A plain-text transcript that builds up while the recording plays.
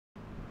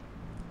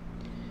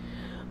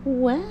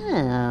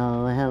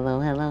Well, hello,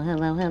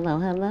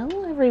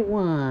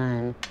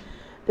 everyone.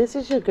 This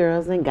is your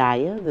girl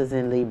Zengaya, the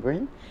Zen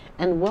Libran,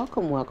 and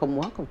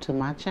welcome to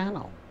my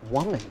channel.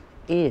 Woman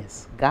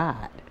is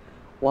God.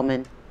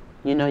 Woman,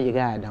 you know you're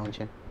God, don't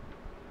you?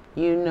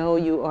 You know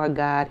you are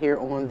God here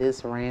on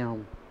this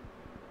realm.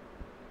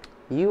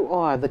 You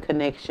are the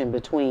connection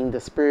between the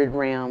spirit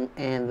realm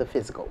and the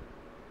physical.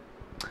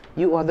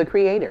 You are the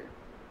creator.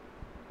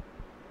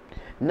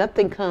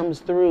 Nothing comes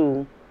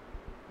through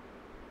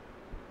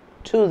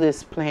to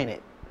this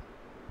planet,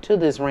 to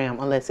this realm,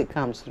 unless it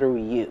comes through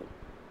you.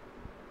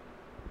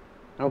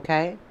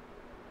 Okay?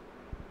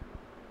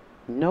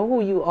 Know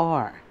who you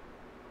are.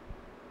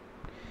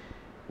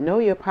 Know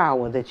your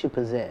power that you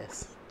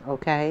possess.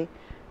 Okay?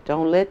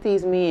 Don't let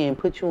these men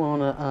put you on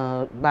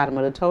the bottom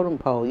of the totem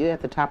pole. You're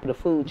at the top of the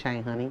food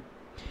chain, honey.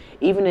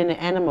 Even in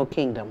the animal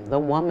kingdom, the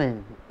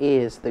woman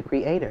is the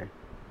creator.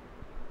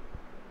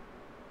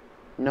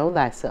 Know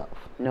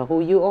thyself. Know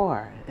who you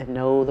are. And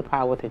know the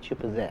power that you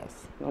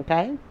possess.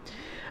 Okay?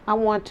 I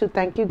want to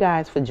thank you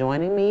guys for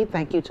joining me.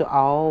 Thank you to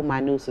all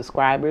my new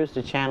subscribers.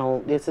 The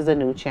channel, this is a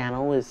new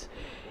channel, is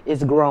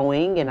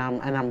growing, and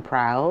I'm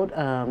proud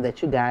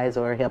that you guys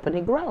are helping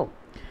it grow.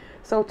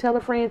 So tell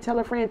a friend, tell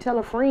a friend, tell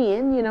a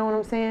friend. You know what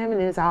I'm saying?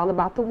 And it's all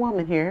about the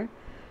woman here.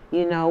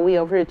 You know, we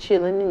over here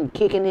chilling and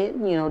kicking it.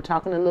 You know,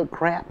 talking a little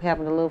crap,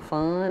 having a little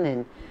fun,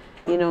 and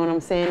you know what I'm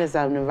saying? It's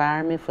an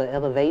environment for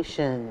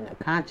elevation,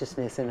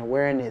 consciousness, and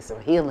awareness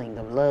of healing,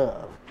 of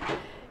love.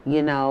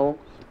 You know.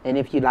 And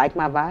if you like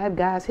my vibe,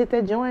 guys, hit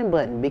that join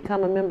button.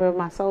 Become a member of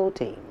my soul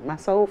team, my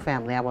soul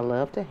family. I would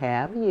love to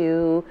have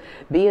you.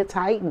 Be a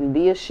Titan,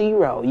 be a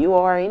Shero. You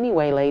are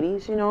anyway,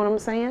 ladies. You know what I'm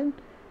saying?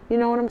 You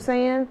know what I'm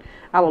saying?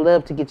 I would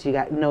love to get you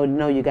guys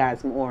know you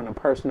guys more on a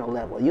personal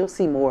level. You'll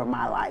see more of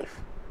my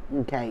life,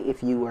 okay,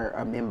 if you were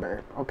a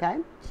member, okay?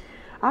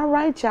 All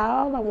right,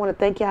 y'all. I want to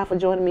thank y'all for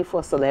joining me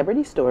for a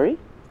celebrity story.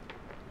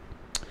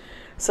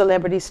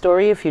 Celebrity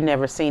story, if you've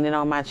never seen it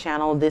on my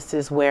channel, this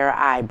is where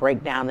I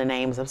break down the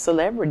names of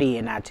celebrity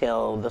and I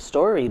tell the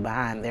story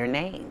behind their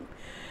name.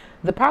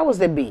 The powers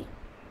that be.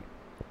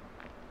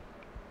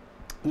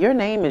 Your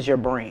name is your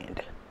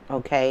brand,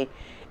 okay?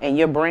 And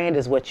your brand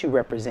is what you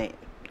represent,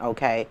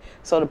 okay?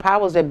 So the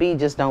powers that be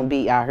just don't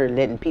be out here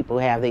letting people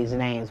have these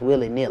names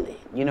willy-nilly.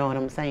 You know what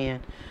I'm saying?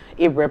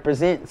 It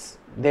represents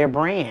their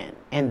brand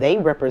and they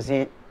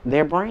represent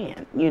their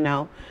brand, you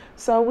know.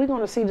 So we're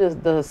going to see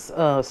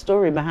the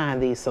story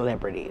behind these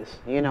celebrities.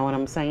 You know what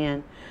I'm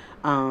saying?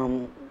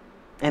 And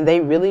they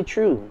really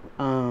true,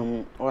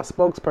 or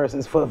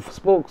spokespersons for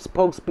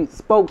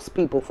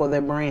spokespeople for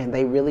their brand.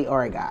 They really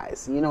are,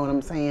 guys. You know what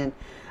I'm saying?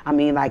 I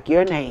mean, like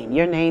your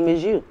name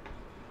is you.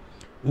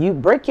 You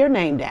break your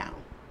name down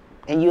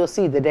and you'll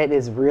see that that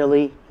is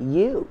really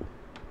you.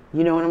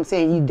 You know what I'm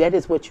saying? That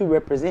is what you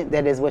represent.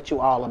 That is what you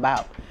all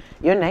about.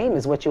 Your name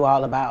is what you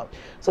all about.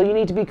 So you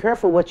need to be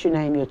careful what you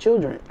name your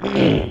children.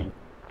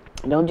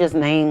 Don't just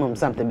name them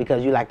something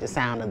because you like the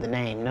sound of the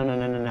name.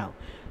 No.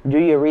 Do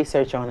your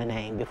research on the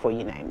name before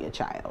you name your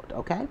child,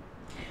 okay?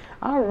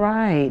 All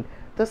right.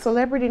 The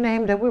celebrity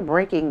name that we're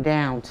breaking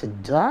down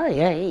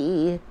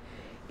today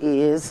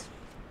is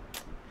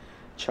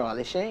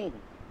Charlie Sheen.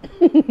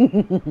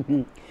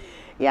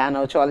 Yeah, I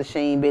know Charlie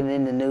Sheen been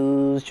in the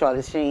news.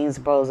 Charlie Sheen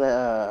supposed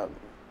to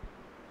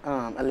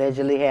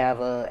allegedly have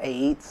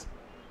AIDS.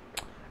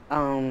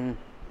 And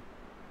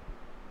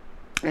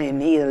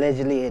he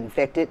allegedly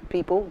infected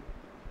people,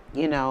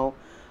 you know.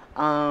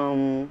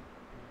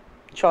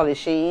 Charlie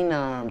Sheen,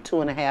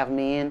 2.5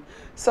 Men,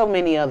 so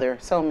many other.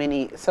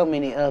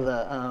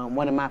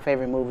 One of my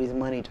favorite movies,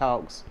 Money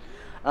Talks,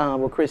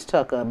 with Chris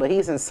Tucker. But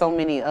he's in so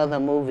many other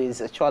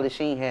movies. Charlie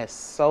Sheen has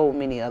so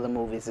many other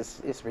movies.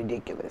 It's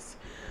ridiculous.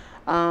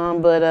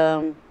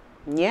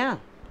 Yeah,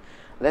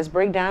 let's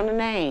break down the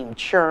name,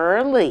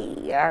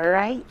 Charlie. All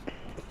right.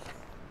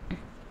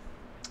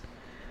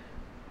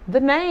 The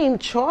name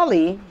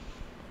Charlie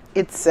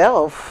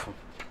itself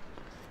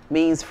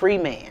means free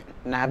man.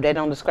 Now, if they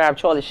don't describe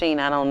Charlie Sheen,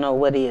 I don't know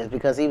what is,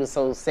 because he was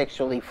so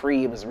sexually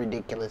free, it was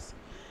ridiculous.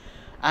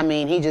 I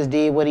mean, he just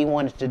did what he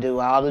wanted to do,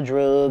 all the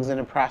drugs and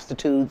the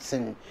prostitutes,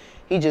 and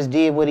he just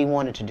did what he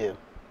wanted to do.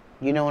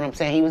 You know what I'm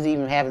saying? He was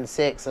even having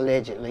sex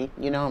allegedly.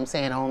 You know what I'm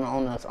saying?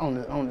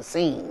 On the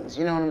scenes.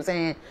 You know what I'm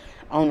saying?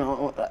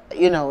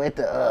 At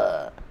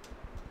the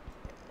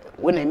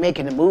when they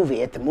making the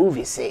movie, at the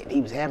movie set,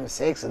 he was having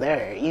sex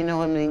there. You know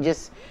what I mean?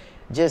 Just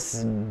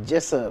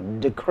a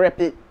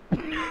decrepit,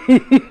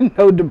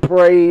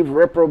 depraved,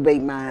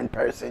 reprobate mind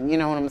person. You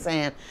know what I'm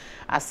saying?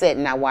 I sat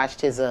and I watched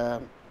his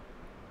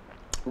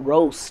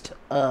roast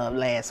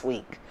last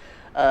week.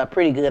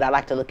 Pretty good. I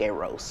like to look at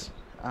roasts.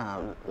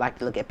 Like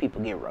to look at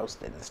people get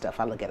roasted and stuff.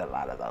 I look at a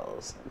lot of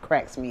those. It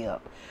cracks me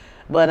up.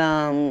 But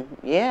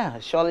yeah,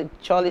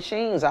 Charlie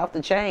Sheen's off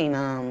the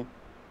chain.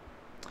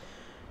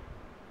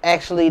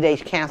 Actually, they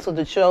canceled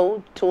the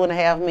show,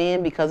 2.5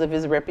 Men, because of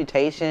his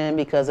reputation,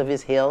 because of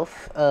his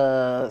health.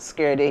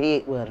 Scared that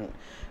he wasn't.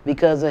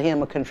 Because of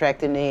him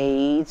contracting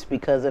AIDS,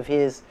 because of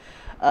his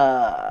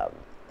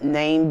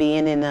Name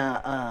being in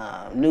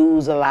the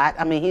news a lot.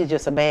 I mean, he's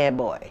just a bad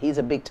boy. He's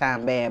a big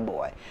time bad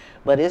boy.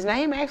 But his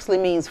name actually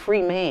means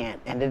free man,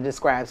 and it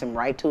describes him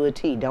right to a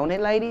T, don't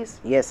it, ladies?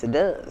 Yes, it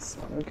does.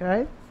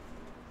 Okay.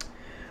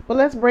 Well,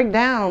 let's break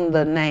down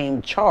the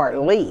name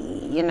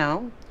Charlie. You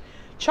know,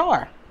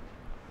 char.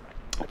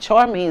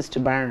 Char means to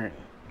burn,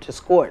 to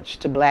scorch,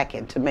 to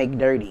blacken, to make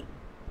dirty.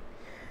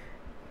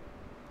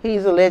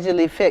 He's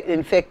allegedly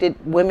infected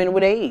women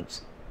with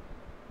AIDS.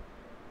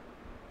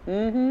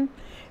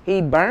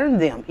 He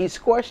burned them. He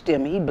scorched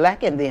them. He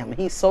blackened them.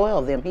 He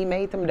soiled them. He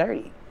made them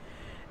dirty.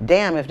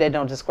 Damn, if that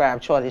don't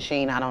describe Charlie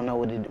Sheen, I don't know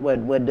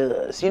what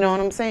does. You know what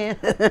I'm saying?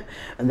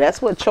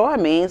 That's what Char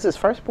means, his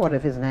first part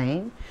of his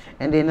name.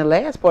 And then the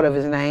last part of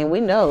his name, we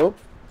know,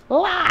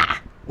 lie.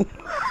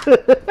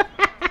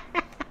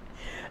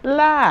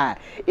 Lie.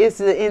 It's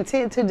the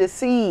intent to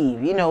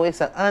deceive. You know,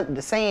 it's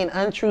saying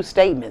untrue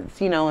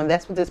statements, you know, and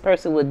that's what this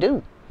person would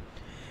do.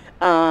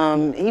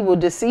 He will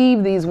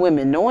deceive these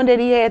women, knowing that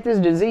he had this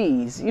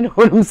disease. You know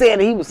what I'm saying?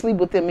 He would sleep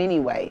with them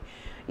anyway.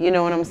 You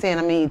know what I'm saying?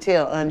 I mean,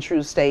 tell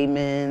untrue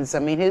statements. I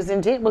mean, his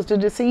intent was to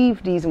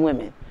deceive these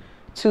women,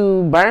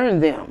 to burn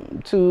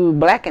them, to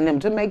blacken them,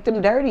 to make them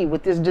dirty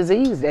with this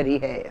disease that he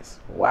has.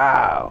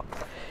 Wow.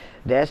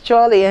 That's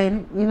Charlie,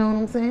 ain't it? You know what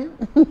I'm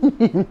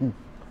saying?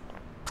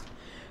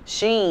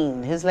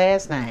 Sheen, his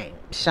last name.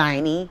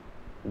 Shiny,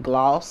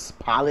 gloss,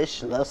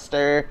 polish,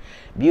 luster,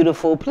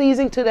 beautiful,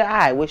 pleasing to the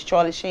eye, which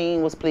Charlie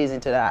Sheen was pleasing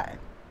to the eye.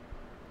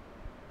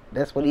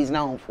 That's what he's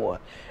known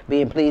for,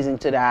 being pleasing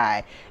to the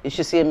eye. You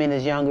should see him in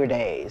his younger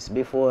days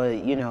before,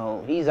 you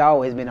know, he's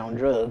always been on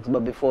drugs,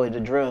 but before the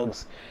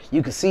drugs,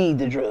 you could see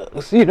the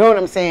drugs. You know what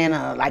I'm saying?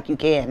 Like you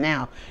can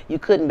now. You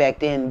couldn't back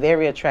then.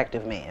 Very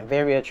attractive man.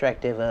 Very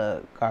attractive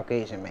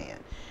Caucasian man.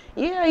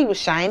 Yeah, he was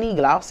shiny,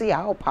 glossy,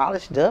 all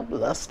polished up,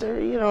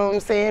 luster, you know what I'm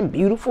saying?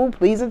 Beautiful,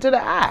 pleasing to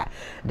the eye.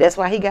 That's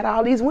why he got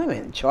all these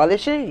women. Charlie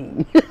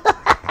Sheen.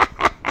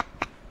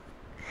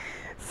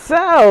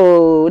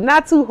 So,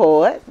 not too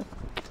hard.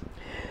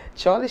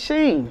 Charlie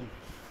Sheen,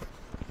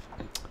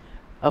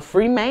 a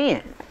free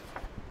man,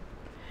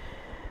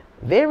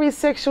 very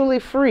sexually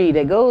free,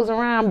 that goes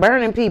around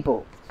burning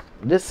people,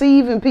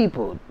 deceiving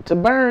people to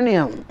burn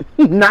them,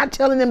 not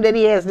telling them that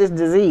he has this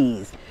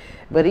disease.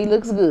 But he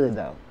looks good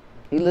though.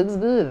 He looks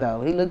good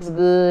though. He looks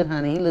good,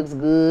 honey. He looks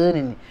good,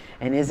 and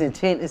his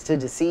intent is to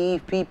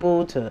deceive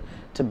people, to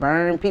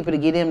burn people, to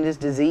get him this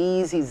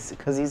disease.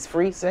 Because he's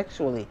free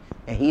sexually,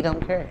 and he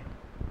don't care.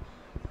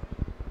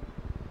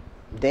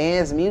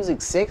 Dance,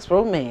 music, sex,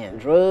 romance,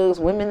 drugs,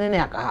 women, and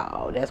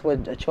alcohol. That's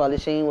what Charlie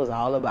Sheen was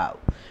all about.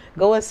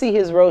 Go and see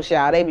his roast,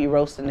 y'all. They be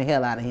roasting the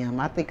hell out of him.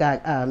 I think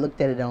I looked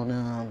at it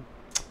on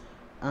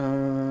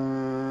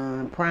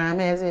Prime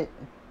has it.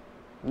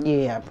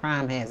 Yeah,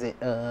 Prime has it.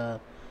 I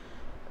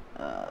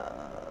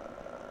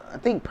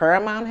think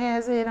Paramount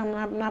has it.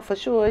 I'm not for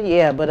sure.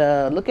 Yeah,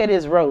 but look at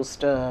his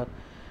roast.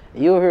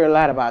 You'll hear a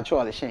lot about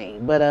Charlie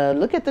Sheen. But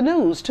look at the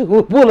news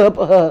too. Pull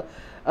up.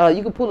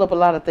 You can pull up a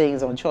lot of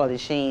things on Charlie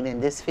Sheen,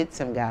 and this fits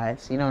him,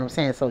 guys. You know what I'm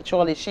saying? So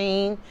Charlie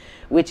Sheen,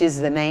 which is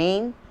the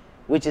name,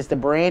 which is the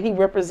brand he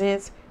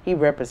represents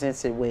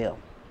it well.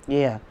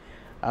 Yeah,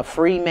 a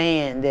free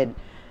man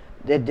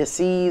that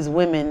deceives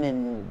women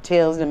and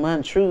tells them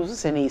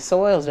untruths, and he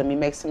soils them. He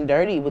makes them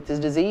dirty with this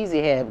disease he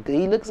has.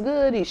 He looks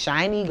good. He's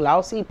shiny,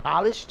 glossy,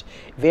 polished,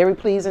 very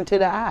pleasing to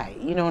the eye.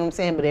 You know what I'm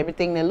saying? But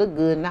everything that look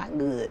good, not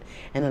good.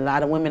 And a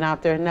lot of women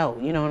out there know.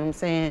 You know what I'm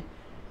saying?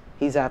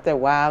 He's out there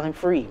wild and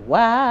free,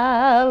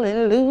 wild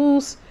and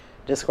loose.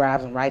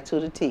 Describes him right to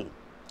the T.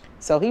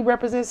 So he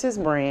represents his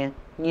brand,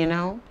 you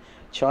know,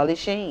 Charlie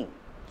Sheen.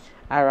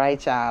 All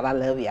right, y'all. I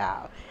love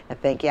y'all. And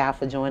thank y'all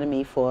for joining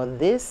me for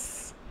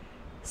this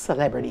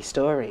celebrity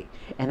story.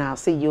 And I'll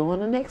see you on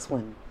the next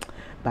one.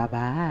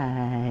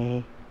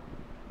 Bye-bye.